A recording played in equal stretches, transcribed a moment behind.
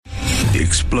the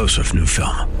explosive new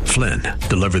film, Flynn,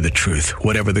 Deliver the Truth,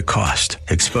 Whatever the Cost,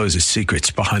 exposes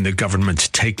secrets behind the government's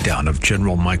takedown of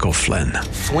General Michael Flynn.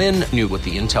 Flynn knew what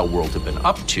the intel world had been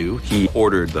up to. He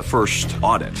ordered the first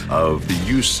audit of the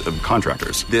use of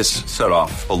contractors. This set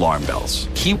off alarm bells.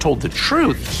 He told the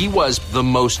truth. He was the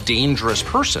most dangerous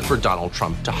person for Donald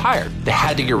Trump to hire. They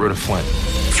had to get rid of Flynn.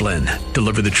 Flynn,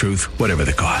 Deliver the Truth, Whatever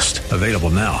the Cost. Available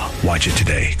now. Watch it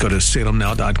today. Go to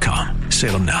salemnow.com.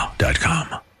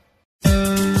 salemnow.com.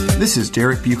 This is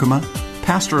Derek Buikema,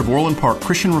 pastor of Orland Park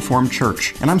Christian Reformed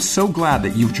Church, and I'm so glad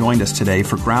that you've joined us today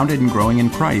for Grounded and Growing in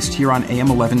Christ here on AM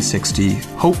 1160,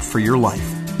 Hope for Your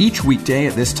Life. Each weekday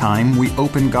at this time, we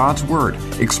open God's Word,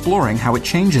 exploring how it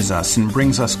changes us and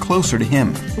brings us closer to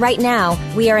Him. Right now,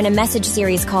 we are in a message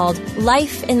series called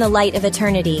Life in the Light of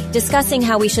Eternity, discussing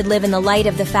how we should live in the light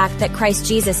of the fact that Christ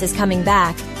Jesus is coming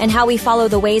back, and how we follow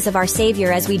the ways of our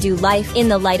Savior as we do life in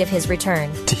the light of His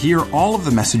return. To hear all of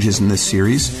the messages in this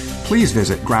series, please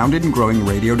visit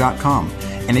groundedandgrowingradio.com.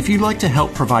 And if you'd like to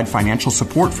help provide financial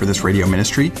support for this radio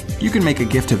ministry, you can make a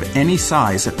gift of any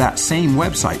size at that same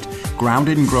website,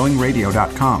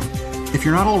 groundedandgrowingradio.com. If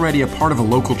you're not already a part of a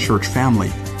local church family,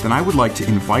 then I would like to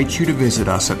invite you to visit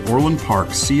us at Orland Park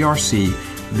CRC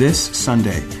this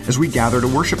Sunday as we gather to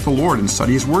worship the Lord and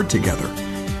study His Word together.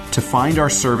 To find our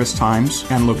service times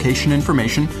and location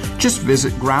information, just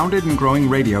visit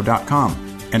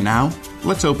groundedandgrowingradio.com. And now,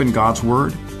 let's open God's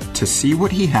Word to see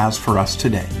what He has for us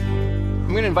today.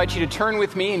 I'm going to invite you to turn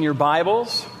with me in your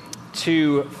Bibles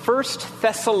to 1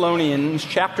 Thessalonians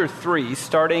chapter 3,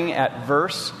 starting at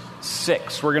verse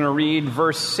 6. We're going to read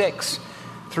verse 6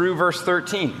 through verse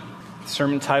 13. The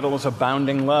sermon title is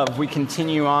Abounding Love. We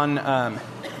continue on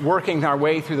working our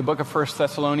way through the book of 1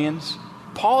 Thessalonians.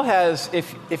 Paul has,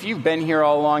 if you've been here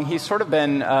all along, he's sort of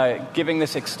been giving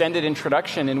this extended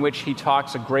introduction in which he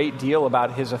talks a great deal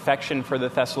about his affection for the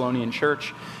Thessalonian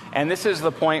church. And this is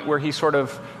the point where he sort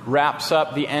of wraps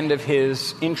up the end of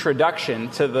his introduction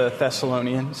to the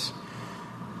Thessalonians.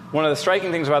 One of the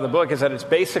striking things about the book is that it's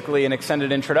basically an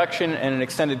extended introduction and an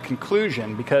extended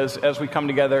conclusion, because as we come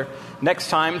together next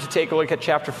time to take a look at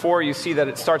chapter 4, you see that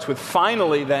it starts with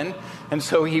finally then. And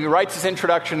so he writes his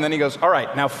introduction, and then he goes, all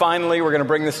right, now finally we're going to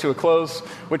bring this to a close,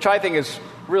 which I think is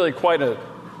really quite a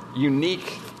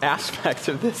unique aspect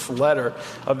of this letter,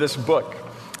 of this book.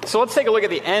 So let's take a look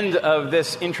at the end of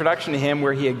this introduction to him,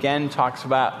 where he again talks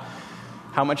about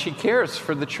how much he cares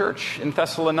for the church in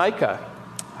Thessalonica,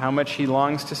 how much he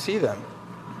longs to see them,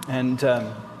 and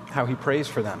how he prays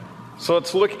for them. So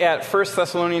let's look at 1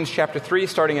 Thessalonians chapter 3,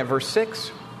 starting at verse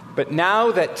 6. But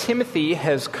now that Timothy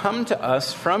has come to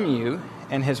us from you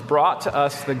and has brought to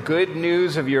us the good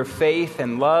news of your faith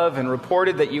and love, and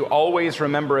reported that you always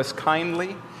remember us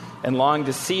kindly and long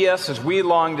to see us as we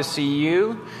long to see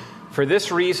you, for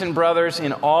this reason, brothers,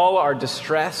 in all our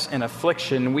distress and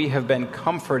affliction, we have been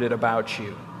comforted about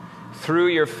you through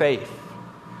your faith.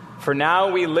 For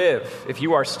now we live, if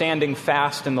you are standing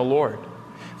fast in the Lord.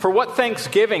 For what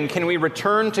thanksgiving can we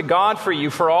return to God for you,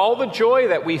 for all the joy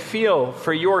that we feel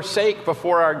for your sake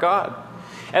before our God,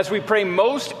 as we pray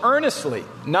most earnestly,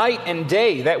 night and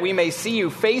day, that we may see you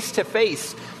face to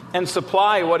face and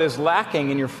supply what is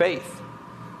lacking in your faith.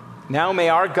 Now may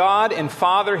our God and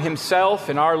Father Himself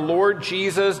and our Lord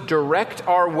Jesus direct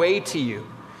our way to you.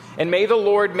 And may the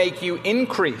Lord make you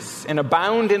increase and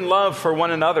abound in love for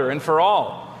one another and for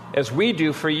all, as we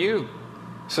do for you,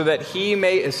 so that He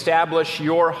may establish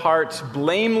your hearts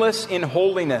blameless in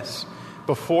holiness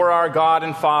before our God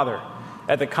and Father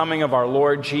at the coming of our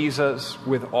Lord Jesus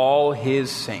with all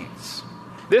His saints.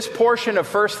 This portion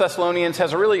of 1 Thessalonians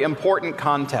has a really important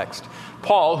context.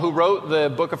 Paul, who wrote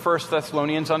the book of 1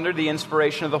 Thessalonians under the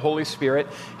inspiration of the Holy Spirit,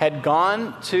 had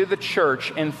gone to the church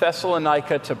in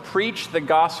Thessalonica to preach the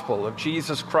gospel of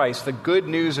Jesus Christ, the good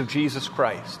news of Jesus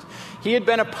Christ. He had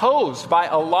been opposed by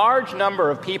a large number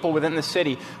of people within the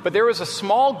city, but there was a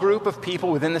small group of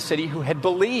people within the city who had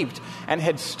believed and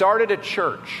had started a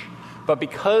church. But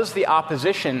because the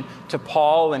opposition to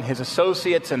Paul and his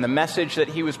associates and the message that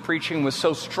he was preaching was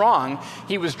so strong,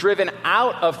 he was driven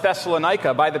out of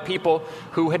Thessalonica by the people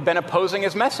who had been opposing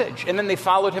his message. And then they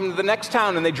followed him to the next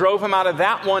town, and they drove him out of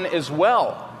that one as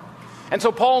well. And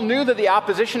so Paul knew that the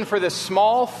opposition for this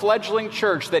small fledgling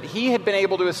church that he had been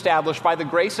able to establish by the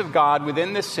grace of God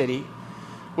within this city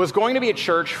was going to be a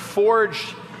church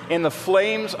forged in the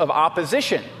flames of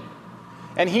opposition.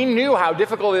 And he knew how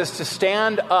difficult it is to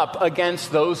stand up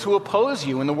against those who oppose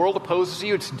you. When the world opposes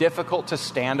you, it's difficult to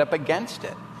stand up against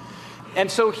it.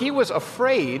 And so he was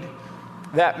afraid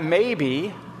that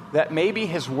maybe that maybe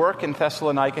his work in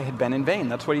Thessalonica had been in vain.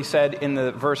 That's what he said in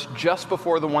the verse just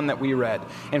before the one that we read.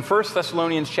 In 1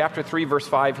 Thessalonians chapter 3, verse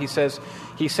 5, he says,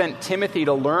 he sent Timothy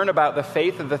to learn about the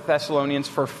faith of the Thessalonians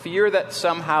for fear that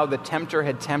somehow the tempter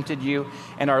had tempted you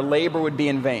and our labor would be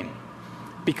in vain.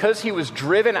 Because he was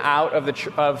driven out of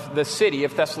the city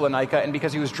of Thessalonica, and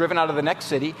because he was driven out of the next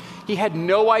city, he had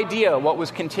no idea what was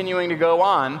continuing to go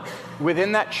on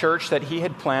within that church that he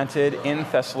had planted in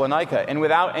Thessalonica. And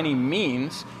without any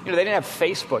means, they didn't have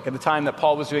Facebook at the time that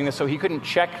Paul was doing this, so he couldn't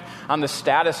check on the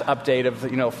status update of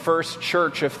the, First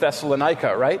Church of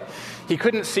Thessalonica, right? He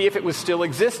couldn't see if it was still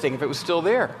existing, if it was still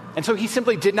there. And so he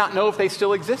simply did not know if they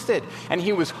still existed. And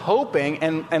he was hoping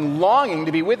and longing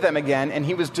to be with them again, and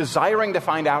he was desiring to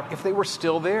find out if they were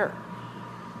still there.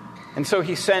 And so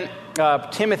he sent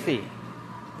Timothy,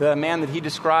 the man that he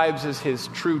describes as his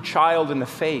true child in the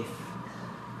faith,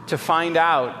 to find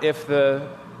out if the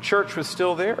church was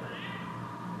still there.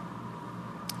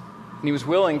 And he was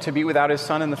willing to be without his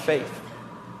son in the faith,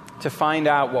 to find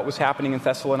out what was happening in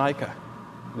Thessalonica.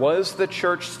 Was the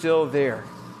church still there?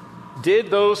 Did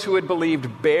those who had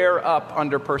believed bear up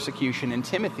under persecution? And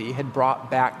Timothy had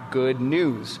brought back good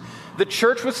news. The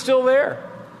church was still there.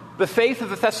 The faith of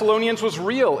the Thessalonians was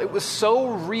real. It was so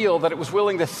real that it was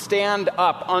willing to stand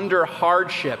up under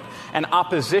hardship and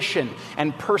opposition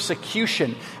and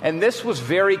persecution. And this was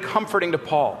very comforting to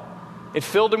Paul. It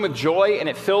filled him with joy and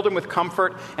it filled him with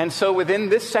comfort. And so within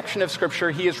this section of Scripture,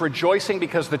 he is rejoicing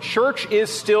because the church is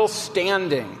still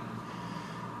standing.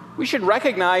 We should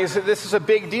recognize that this is a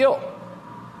big deal.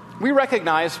 We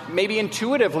recognize maybe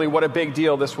intuitively what a big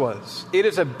deal this was. It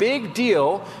is a big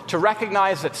deal to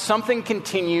recognize that something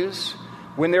continues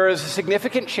when there is a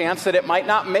significant chance that it might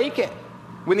not make it,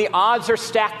 when the odds are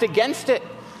stacked against it,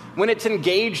 when it's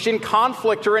engaged in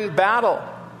conflict or in battle.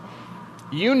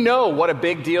 You know what a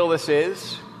big deal this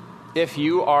is if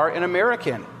you are an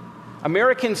American.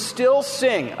 Americans still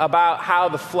sing about how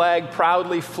the flag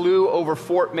proudly flew over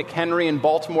Fort McHenry in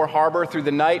Baltimore Harbor through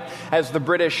the night as the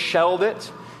British shelled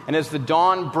it. And as the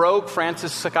dawn broke,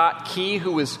 Francis Scott Key,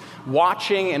 who was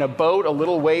watching in a boat a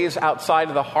little ways outside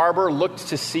of the harbor, looked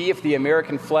to see if the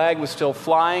American flag was still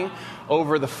flying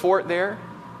over the fort there.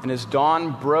 And as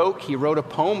dawn broke, he wrote a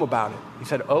poem about it. He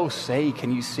said, "Oh, say,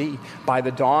 can you see by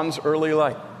the dawn's early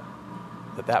light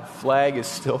that flag is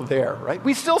still there," right?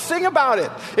 We still sing about it.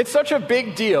 It's such a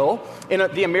big deal in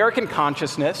the American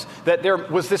consciousness that there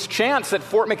was this chance that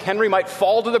Fort McHenry might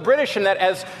fall to the British, and that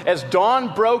as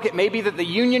dawn broke, it may be that the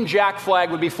Union Jack flag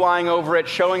would be flying over it,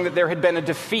 showing that there had been a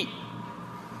defeat.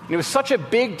 And it was such a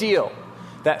big deal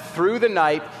that through the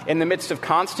night, in the midst of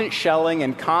constant shelling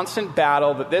and constant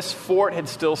battle, that this fort had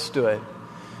still stood,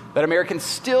 that Americans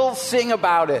still sing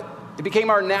about it. It became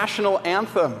our national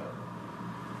anthem.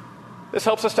 This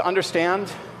helps us to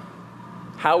understand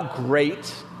how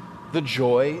great the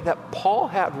joy that Paul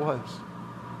had was.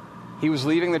 He was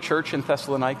leaving the church in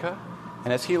Thessalonica,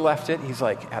 and as he left it, he's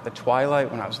like, at the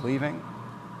twilight when I was leaving,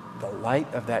 the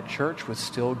light of that church was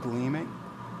still gleaming.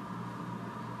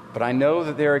 But I know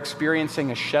that they're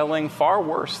experiencing a shelling far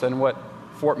worse than what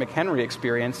Fort McHenry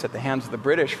experienced at the hands of the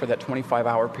British for that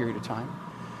 25-hour period of time.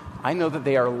 I know that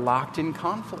they are locked in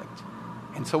conflict.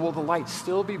 And so will the light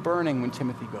still be burning when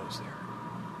Timothy goes there?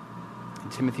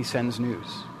 And Timothy sends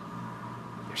news.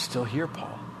 They're still here,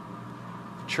 Paul.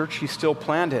 The church he still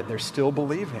planted, they're still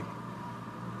believing.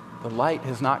 The light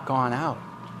has not gone out.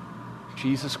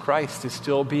 Jesus Christ is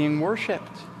still being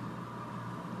worshipped.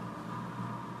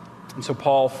 And so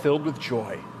Paul, filled with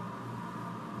joy,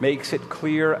 makes it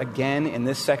clear again in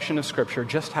this section of Scripture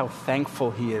just how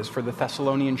thankful he is for the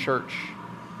Thessalonian church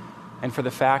and for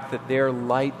the fact that their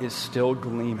light is still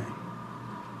gleaming.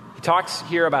 He talks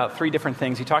here about three different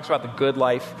things. He talks about the good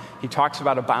life. He talks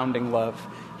about abounding love.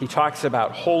 He talks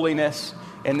about holiness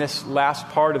in this last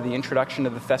part of the introduction to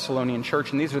the Thessalonian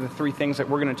church. And these are the three things that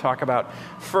we're going to talk about.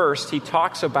 First, he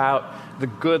talks about the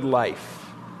good life.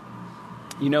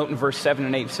 You note in verse 7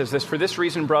 and 8, it says this, "For this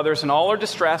reason, brothers, in all our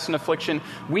distress and affliction,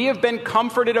 we have been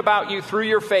comforted about you through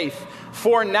your faith.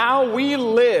 For now we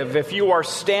live if you are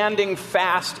standing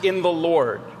fast in the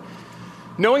Lord."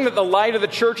 Knowing that the light of the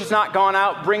church has not gone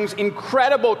out brings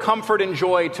incredible comfort and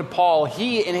joy to Paul.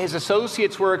 He and his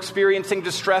associates were experiencing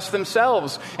distress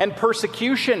themselves and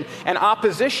persecution and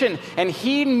opposition. And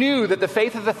he knew that the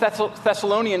faith of the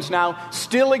Thessalonians now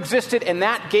still existed, and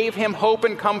that gave him hope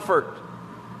and comfort.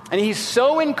 And he's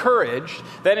so encouraged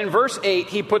that in verse 8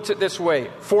 he puts it this way,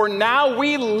 "For now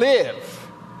we live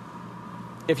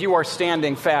if you are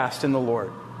standing fast in the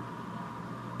Lord."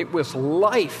 It was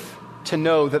life to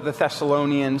know that the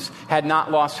Thessalonians had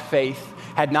not lost faith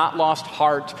had not lost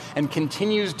heart, and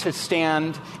continues to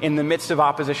stand in the midst of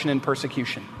opposition and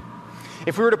persecution.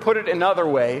 If we were to put it another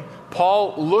way,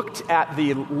 Paul looked at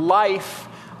the life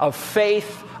of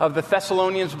faith of the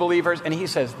Thessalonians believers, and he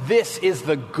says, this is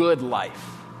the good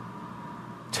life,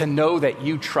 to know that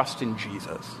you trust in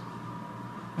Jesus.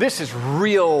 This is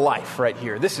real life right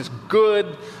here. This is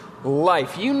good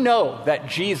life. You know that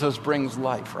Jesus brings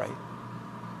life, right?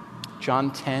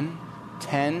 John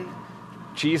 10:10,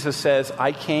 Jesus says,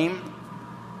 I came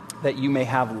that you may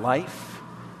have life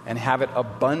and have it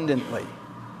abundantly.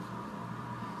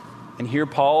 And here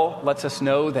Paul lets us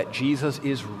know that Jesus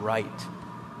is right.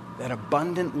 That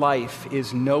abundant life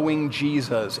is knowing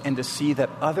Jesus and to see that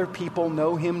other people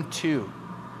know him too.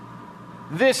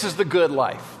 This is the good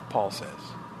life, Paul says.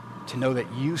 To know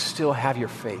that you still have your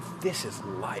faith. This is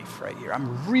life right here.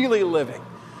 I'm really living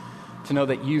to know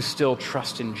that you still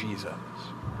trust in Jesus.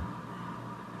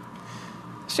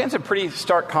 It stands in pretty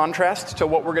stark contrast to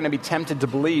what we're going to be tempted to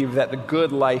believe that the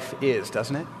good life is,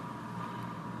 doesn't it?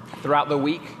 Throughout the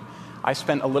week, I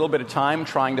spent a little bit of time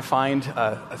trying to find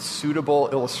a suitable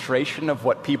illustration of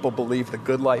what people believe the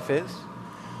good life is.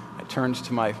 I turned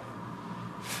to my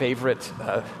favorite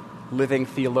living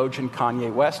theologian,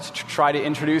 Kanye West, to try to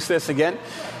introduce this again.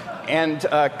 And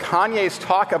Kanye's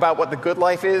talk about what the good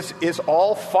life is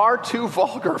all far too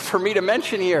vulgar for me to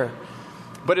mention here.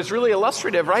 But it's really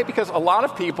illustrative, right? Because a lot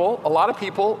of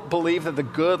people believe that the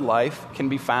good life can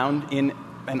be found in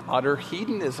an utter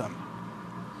hedonism.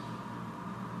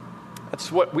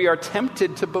 That's what we are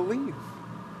tempted to believe.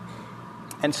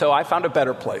 And so I found a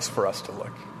better place for us to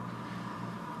look.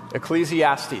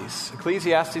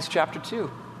 Ecclesiastes chapter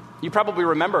 2. You probably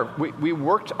remember, we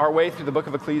worked our way through the book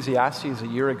of Ecclesiastes a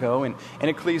year ago. And in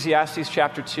Ecclesiastes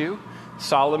chapter 2,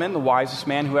 Solomon, the wisest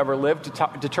man who ever lived,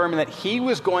 determined that he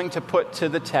was going to put to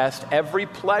the test every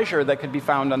pleasure that could be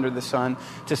found under the sun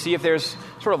to see if there's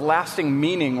sort of lasting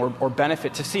meaning or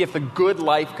benefit, to see if the good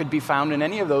life could be found in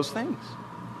any of those things.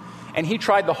 And he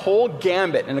tried the whole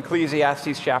gambit in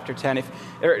Ecclesiastes chapter 10,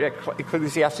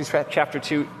 Ecclesiastes chapter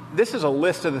 2. This is a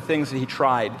list of the things that he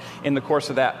tried in the course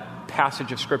of that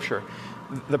passage of Scripture.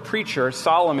 The preacher,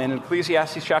 Solomon, in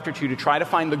Ecclesiastes chapter 2, to try to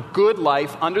find the good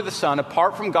life under the sun,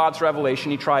 apart from God's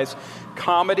revelation, he tries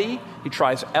comedy, he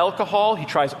tries alcohol, he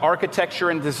tries architecture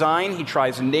and design, he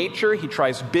tries nature, he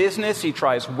tries business, he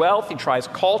tries wealth, he tries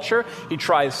culture, he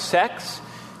tries sex.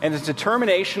 And his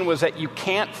determination was that you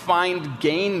can't find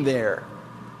gain there.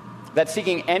 That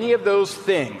seeking any of those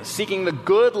things, seeking the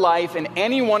good life in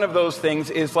any one of those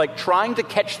things is like trying to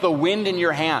catch the wind in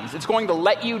your hands. It's going to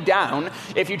let you down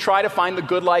if you try to find the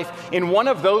good life in one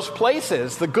of those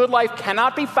places. The good life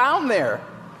cannot be found there.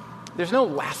 There's no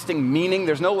lasting meaning,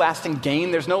 there's no lasting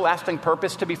gain, there's no lasting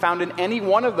purpose to be found in any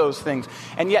one of those things.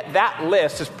 And yet that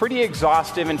list is pretty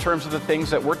exhaustive in terms of the things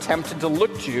that we're tempted to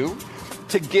look to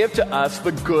give to us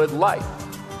the good life.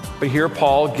 But here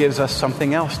Paul gives us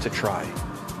something else to try.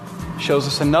 Shows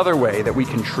us another way that we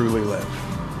can truly live.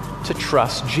 To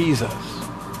trust Jesus.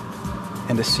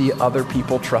 And to see other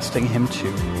people trusting him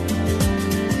too.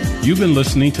 You've been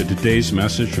listening to today's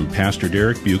message from Pastor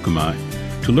Derek Buikema.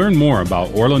 To learn more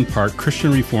about Orland Park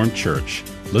Christian Reformed Church,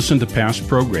 listen to past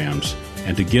programs,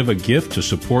 and to give a gift to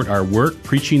support our work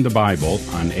preaching the Bible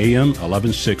on AM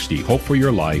 1160 Hope for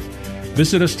Your Life,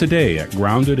 visit us today at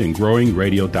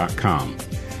groundedandgrowingradio.com.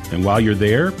 And while you're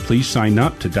there, please sign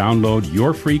up to download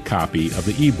your free copy of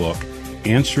the ebook,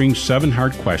 Answering 7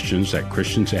 Hard Questions That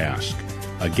Christians Ask.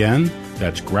 Again,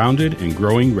 that's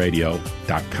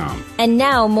groundedandgrowingradio.com. And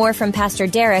now more from Pastor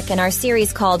Derek in our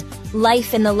series called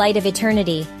Life in the Light of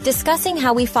Eternity, discussing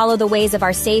how we follow the ways of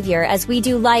our Savior as we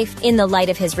do life in the light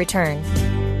of his return.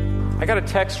 I got a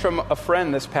text from a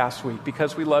friend this past week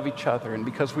because we love each other and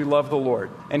because we love the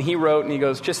Lord. And he wrote, and he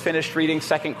goes, just finished reading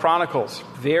 2 Chronicles.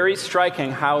 Very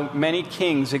striking how many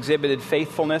kings exhibited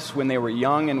faithfulness when they were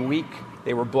young and weak.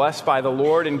 They were blessed by the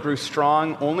Lord and grew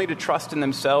strong, only to trust in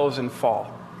themselves and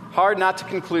fall. Hard not to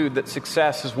conclude that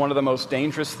success is one of the most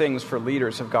dangerous things for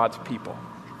leaders of God's people.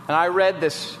 And I read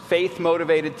this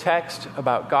faith-motivated text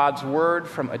about God's word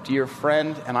from a dear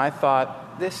friend, and I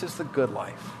thought, this is the good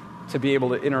life. To be able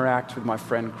to interact with my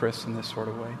friend Chris in this sort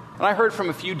of way. And I heard from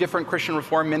a few different Christian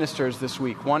Reformed ministers this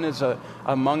week. One is a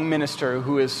Hmong minister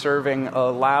who is serving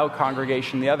a Lao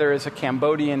congregation. The other is a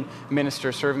Cambodian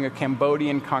minister serving a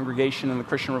Cambodian congregation in the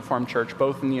Christian Reformed Church,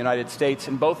 both in the United States.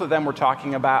 And both of them were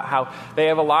talking about how they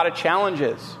have a lot of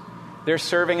challenges. They're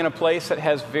serving in a place that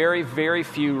has very, very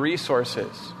few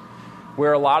resources,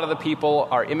 where a lot of the people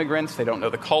are immigrants. They don't know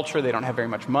the culture. They don't have very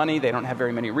much money. They don't have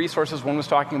very many resources. One was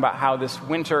talking about how this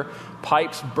winter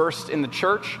pipes burst in the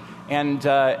church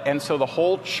And so the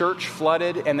whole church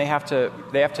flooded, and they have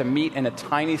to meet in a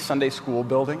tiny Sunday school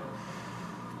building.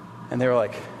 And they were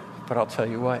like, but I'll tell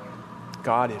you what,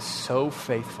 God is so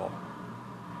faithful.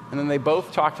 And then they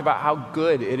both talked about how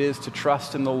good it is to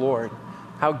trust in the Lord,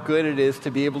 how good it is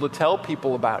to be able to tell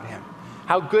people about him,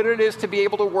 how good it is to be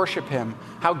able to worship him,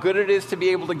 how good it is to be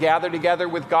able to gather together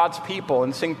with God's people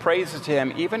and sing praises to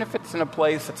him, even if it's in a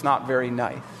place that's not very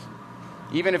nice,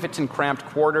 even if it's in cramped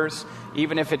quarters,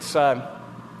 even if it's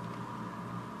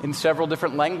in several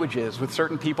different languages, with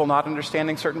certain people not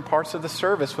understanding certain parts of the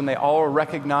service, when they all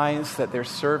recognize that they're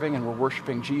serving and we're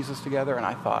worshiping Jesus together. And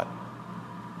I thought,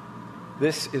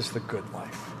 this is the good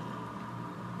life.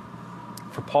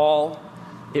 For Paul,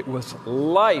 it was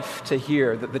life to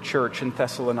hear that the church in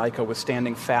Thessalonica was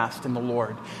standing fast in the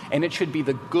Lord. And it should be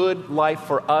the good life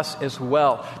for us as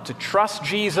well, to trust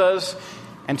Jesus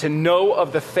and to know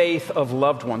of the faith of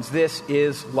loved ones. This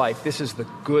is life. This is the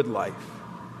good life.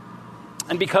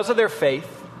 And because of their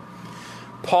faith,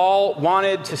 Paul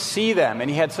wanted to see them, and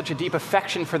he had such a deep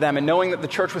affection for them, and knowing that the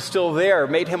church was still there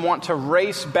made him want to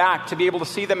race back to be able to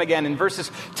see them again. And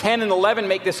verses 10 and 11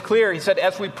 make this clear. He said,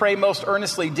 as we pray most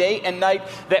earnestly day and night,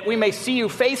 that we may see you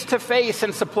face to face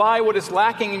and supply what is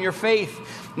lacking in your faith.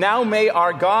 Now may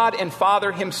our God and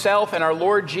Father himself and our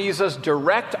Lord Jesus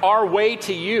direct our way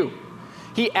to you.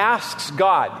 He asks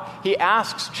God, he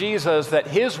asks Jesus that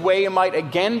his way might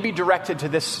again be directed to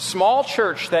this small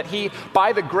church that he,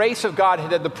 by the grace of God,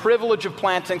 had the privilege of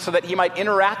planting so that he might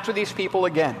interact with these people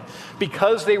again,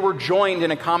 because they were joined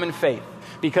in a common faith,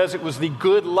 because it was the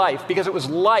good life, because it was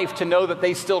life to know that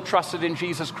they still trusted in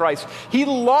Jesus Christ. He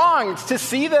longed to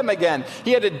see them again.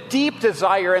 He had a deep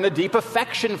desire and a deep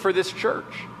affection for this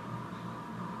church.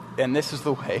 And this is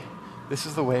the way. This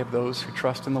is the way of those who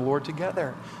trust in the Lord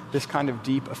together. This kind of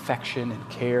deep affection and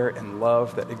care and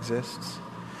love that exists.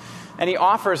 And he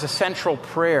offers a central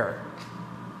prayer,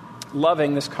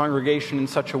 loving this congregation in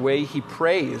such a way he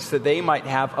prays that they might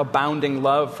have abounding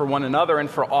love for one another and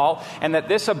for all, and that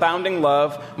this abounding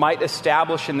love might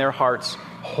establish in their hearts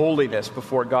holiness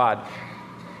before God.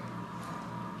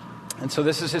 And so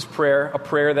this is his prayer, a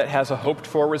prayer that has a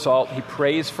hoped-for result. He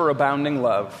prays for abounding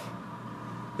love.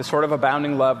 The sort of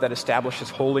abounding love that establishes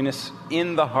holiness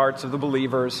in the hearts of the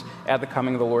believers at the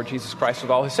coming of the Lord Jesus Christ with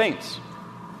all his saints.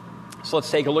 So let's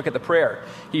take a look at the prayer.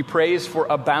 He prays for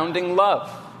abounding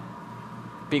love,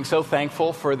 being so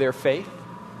thankful for their faith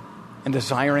and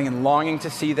desiring and longing to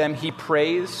see them. He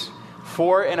prays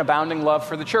for an abounding love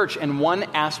for the church. And one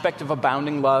aspect of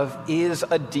abounding love is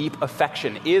a deep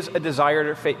affection, is a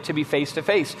desire to be face to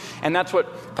face. And that's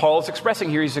what Paul is expressing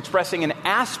here. He's expressing an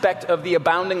aspect of the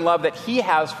abounding love that he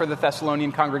has for the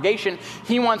Thessalonian congregation.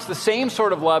 He wants the same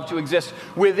sort of love to exist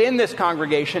within this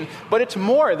congregation, but it's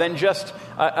more than just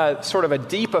a sort of a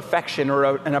deep affection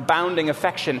or an abounding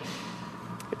affection.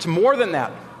 It's more than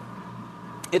that.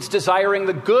 It's desiring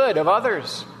the good of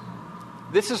others.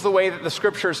 This is the way that the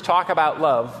scriptures talk about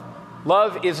love.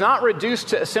 Love is not reduced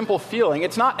to a simple feeling.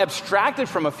 It's not abstracted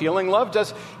from a feeling. Love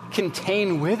does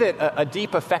contain with it a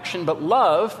deep affection, but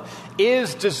love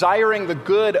is desiring the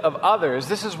good of others.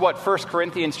 This is what 1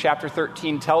 Corinthians chapter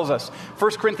 13 tells us.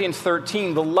 1 Corinthians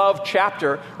 13, the love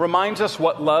chapter, reminds us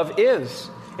what love is.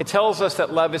 It tells us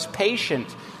that love is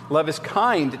patient. Love is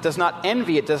kind. It does not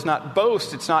envy. It does not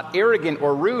boast. It's not arrogant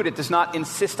or rude. It does not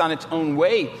insist on its own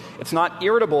way. It's not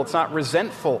irritable. It's not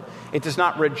resentful. It does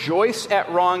not rejoice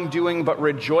at wrongdoing, but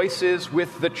rejoices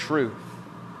with the truth.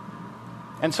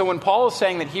 And so when Paul is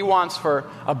saying that he wants for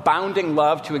abounding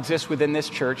love to exist within this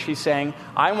church, he's saying,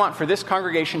 I want for this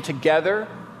congregation together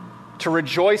to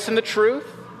rejoice in the truth,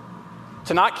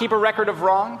 to not keep a record of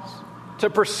wrongs, to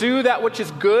pursue that which is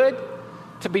good,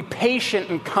 to be patient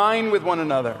and kind with one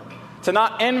another, to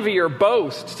not envy or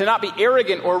boast, to not be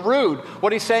arrogant or rude.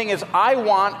 What he's saying is, I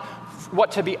want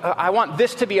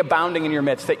this to be abounding in your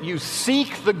midst, that you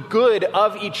seek the good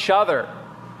of each other,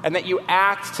 and that you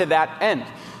act to that end.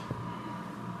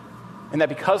 And that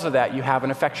because of that, you have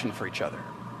an affection for each other.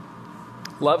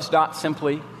 Love's not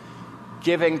simply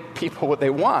giving people what they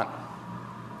want.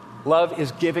 Love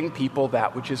is giving people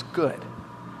that which is good.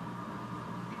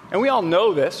 And we all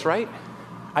know this, right?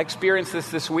 I experienced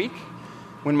this week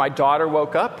when my daughter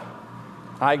woke up.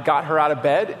 I got her out of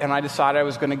bed, and I decided I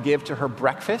was going to give to her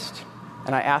breakfast.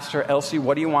 And I asked her, Elsie,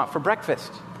 what do you want for breakfast?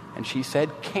 And she said,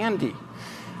 candy.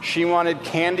 She wanted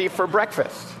candy for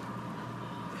breakfast.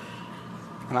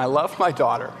 And I love my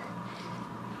daughter.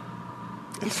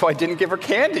 And so I didn't give her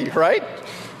candy, right?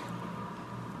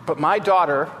 But my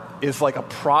daughter is like a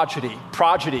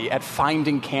prodigy at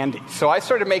finding candy. So I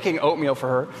started making oatmeal for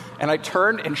her, and I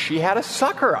turned, and she had a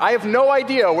sucker. I have no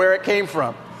idea where it came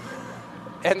from.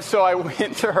 And so I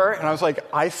went to her, and I was like,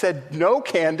 I said no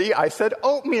candy, I said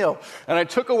oatmeal. And I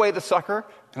took away the sucker,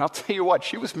 and I'll tell you what,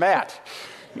 she was mad.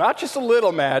 Not just a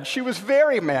little mad, she was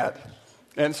very mad.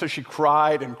 And so she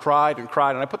cried and cried and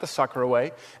cried, and I put the sucker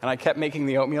away, and I kept making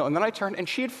the oatmeal, and then I turned, and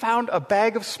she had found a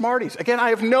bag of Smarties. Again,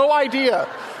 I have no idea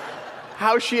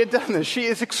how she had done this. She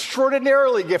is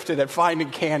extraordinarily gifted at finding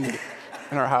candy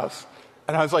in our house.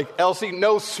 And I was like, Elsie,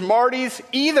 no Smarties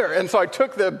either. And so I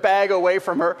took the bag away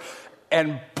from her,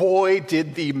 and boy,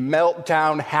 did the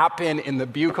meltdown happen in the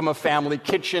Bukema family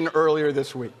kitchen earlier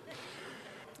this week.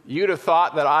 You'd have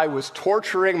thought that I was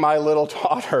torturing my little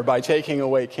daughter by taking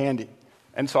away candy.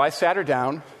 And so I sat her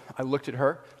down, I looked at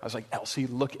her, I was like, Elsie,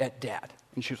 look at Dad.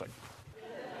 And she was like,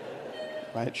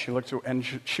 right? She looked, and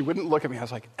she wouldn't look at me. I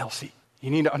was like, Elsie, you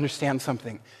need to understand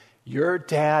something. Your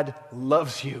dad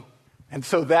loves you. And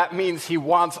so that means he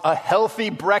wants a healthy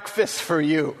breakfast for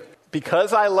you.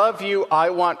 Because I love you,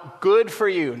 I want good for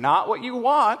you, not what you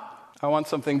want. I want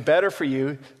something better for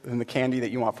you than the candy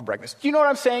that you want for breakfast. Do you know what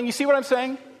I'm saying? You see what I'm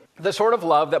saying? The sort of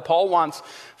love that Paul wants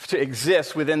to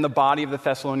exist within the body of the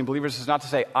Thessalonian believers is not to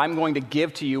say, I'm going to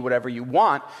give to you whatever you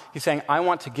want. He's saying, I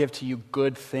want to give to you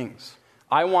good things.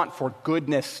 I want for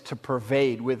goodness to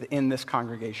pervade within this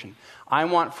congregation. I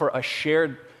want for a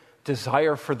shared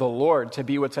desire for the Lord to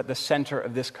be what's at the center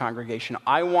of this congregation.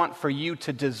 I want for you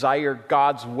to desire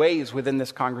God's ways within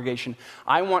this congregation.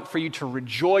 I want for you to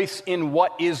rejoice in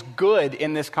what is good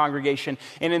in this congregation.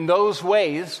 And in those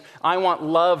ways, I want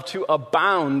love to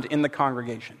abound in the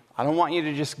congregation. I don't want you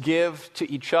to just give to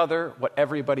each other what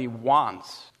everybody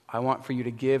wants. I want for you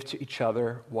to give to each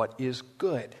other what is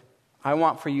good. I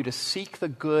want for you to seek the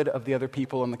good of the other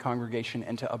people in the congregation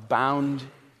and to abound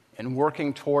and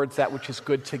working towards that which is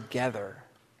good together.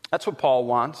 That's what Paul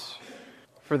wants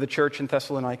for the church in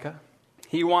Thessalonica.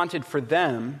 He wanted for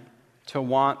them to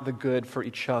want the good for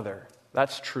each other.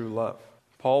 That's true love.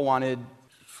 Paul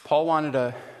wanted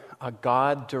a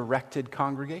God-directed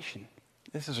congregation.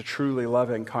 This is a truly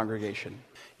loving congregation.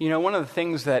 You know, one of the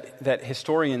things that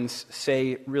historians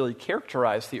say really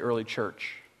characterized the early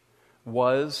church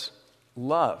was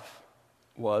love.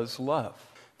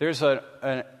 There's a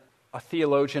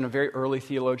theologian, a very early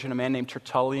theologian, a man named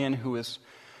Tertullian, who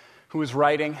was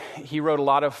writing. He wrote a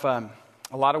lot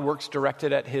of works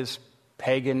directed at his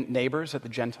pagan neighbors, at the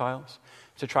Gentiles,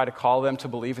 to try to call them to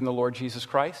believe in the Lord Jesus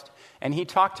Christ. And he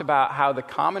talked about how the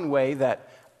common way that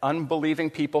unbelieving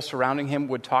people surrounding him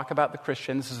would talk about the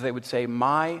Christians is they would say,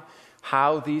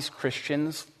 how these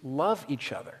Christians love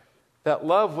each other. That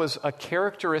love was a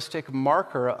characteristic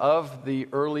marker of the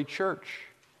early church.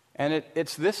 And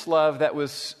it's this love that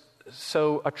was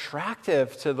so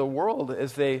attractive to the world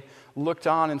as they looked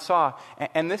on and saw.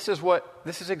 And this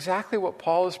is exactly what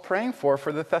Paul is praying for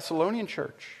the Thessalonian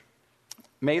church.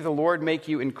 May the Lord make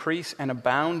you increase and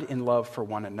abound in love for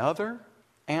one another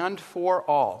and for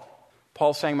all.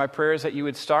 Paul's saying, my prayer is that you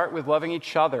would start with loving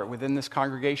each other within this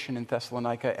congregation in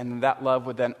Thessalonica, and that love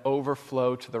would then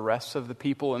overflow to the rest of the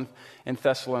people in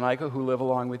Thessalonica who live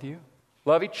along with you.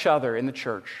 Love each other in the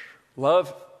church.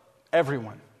 Love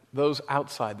everyone, those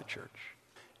outside the church.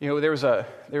 You know, there was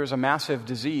a massive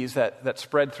disease that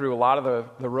spread through a lot of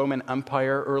the Roman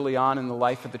Empire early on in the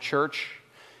life of the church.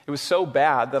 It was so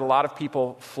bad that a lot of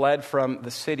people fled from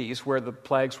the cities where the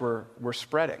plagues were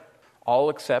spreading, all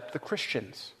except the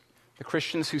Christians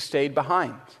who stayed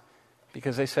behind,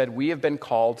 because they said, we have been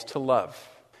called to love.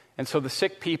 And so the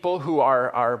sick people who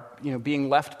are being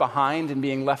left behind and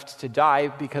being left to die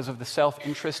because of the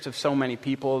self-interest of so many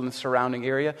people in the surrounding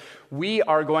area, we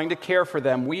are going to care for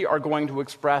them. We are going to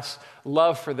express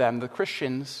love for them. The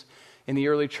Christians in the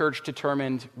early church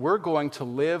determined, we're going to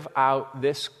live out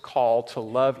this call to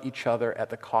love each other at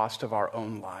the cost of our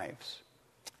own lives.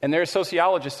 And there's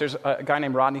sociologists, there's a guy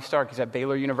named Rodney Stark, he's at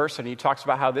Baylor University. He talks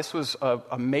about how this was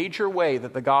a major way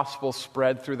that the gospel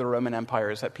spread through the Roman Empire,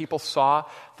 is that people saw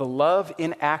the love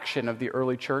in action of the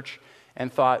early church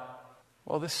and thought,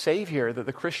 well, this Savior that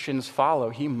the Christians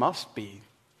follow, he must be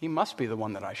the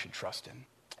one that I should trust in.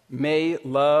 May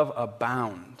love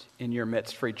abound in your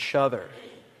midst for each other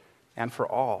and for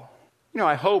all. You know,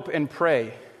 I hope and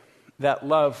pray that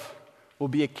love will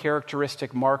be a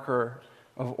characteristic marker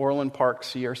of Orland Park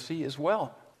CRC as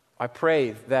well. I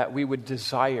pray that we would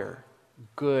desire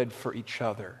good for each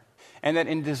other, and that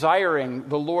in desiring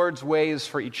the Lord's ways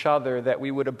for each other, that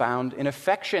we would abound in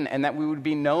affection, and that we would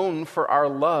be known for our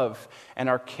love and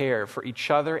our care for each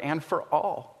other and for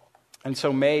all. And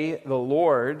so may the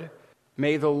Lord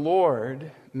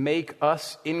make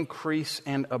us increase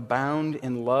and abound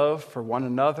in love for one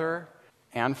another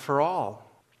and for all.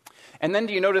 And then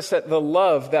do you notice that the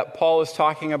love that Paul is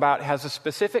talking about has a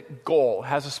specific goal,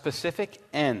 has a specific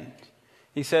end?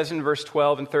 He says in verse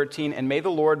 12 and 13, "And may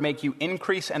the Lord make you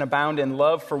increase and abound in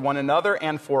love for one another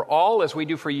and for all, as we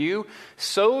do for you,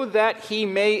 so that he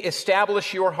may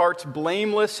establish your hearts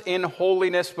blameless in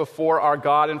holiness before our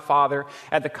God and Father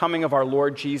at the coming of our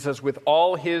Lord Jesus with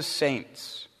all his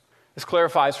saints." This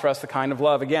clarifies for us the kind of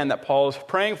love, again, that Paul is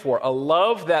praying for, a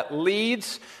love that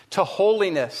leads to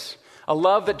holiness, a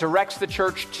love that directs the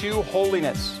church to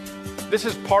holiness. This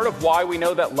is part of why we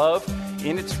know that love,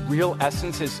 in its real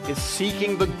essence, is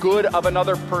seeking the good of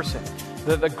another person.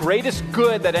 The greatest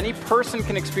good that any person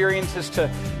can experience is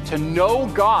to know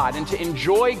God and to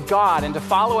enjoy God and to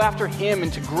follow after him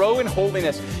and to grow in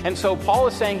holiness. And so Paul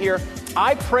is saying here,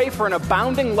 I pray for an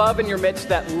abounding love in your midst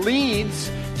that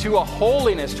leads to a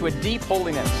holiness, to a deep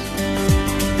holiness.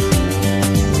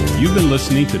 You've been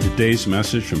listening to today's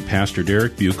message from Pastor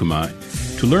Derek Buikema.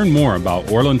 To learn more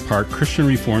about Orland Park Christian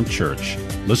Reformed Church,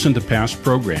 listen to past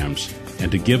programs,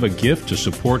 and to give a gift to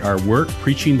support our work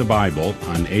preaching the Bible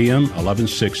on AM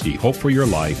 1160, Hope for Your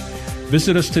Life,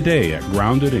 visit us today at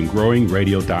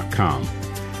groundedandgrowingradio.com.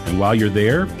 And while you're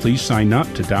there, please sign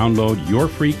up to download your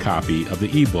free copy of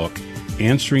the ebook,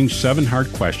 Answering 7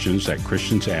 Hard Questions That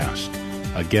Christians Ask.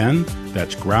 Again,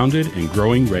 that's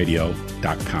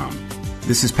groundedandgrowingradio.com.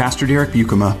 This is Pastor Derek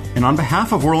Buikema, and on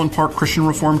behalf of Orland Park Christian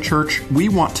Reformed Church, we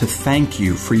want to thank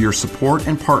you for your support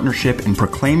and partnership in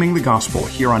proclaiming the gospel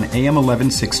here on AM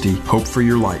 1160, Hope for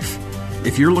Your Life.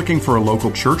 If you're looking for a local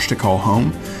church to call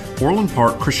home, Orland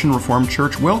Park Christian Reformed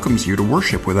Church welcomes you to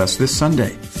worship with us this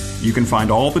Sunday. You can find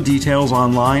all the details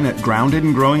online at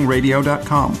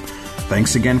groundedandgrowingradio.com.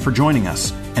 Thanks again for joining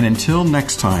us, and until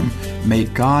next time, may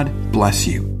God bless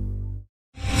you.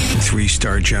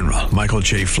 3-star General Michael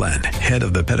J. Flynn, head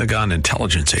of the Pentagon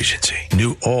Intelligence Agency,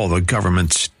 knew all the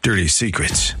government's dirty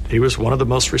secrets. He was one of the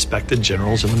most respected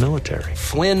generals in the military.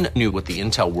 Flynn knew what the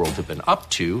intel world had been up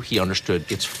to. He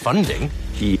understood its funding.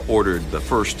 He ordered the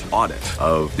first audit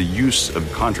of the use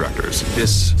of contractors.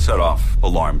 This set off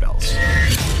alarm bells.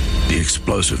 The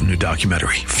explosive new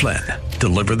documentary, Flynn,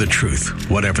 Deliver the Truth,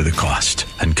 Whatever the Cost,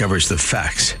 uncovers the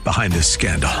facts behind this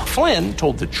scandal. Flynn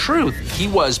told the truth. He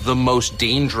was the most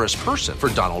dangerous person for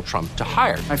Donald Trump to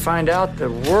hire. I find out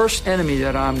the worst enemy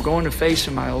that I'm going to face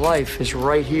in my life is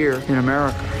right here in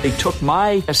America. They took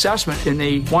my assessment and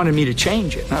they wanted me to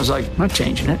change it. And I was like, I'm not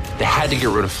changing it. They had to get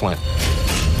rid of Flynn.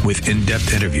 With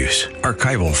in-depth interviews,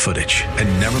 archival footage,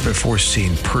 and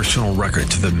never-before-seen personal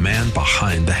records of the man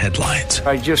behind the headlines.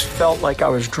 I just felt like I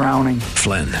was drowning.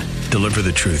 Flynn, Deliver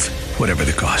the Truth, Whatever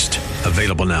the Cost.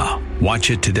 Available now.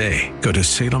 Watch it today. Go to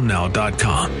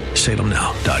salemnow.com.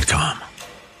 salemnow.com.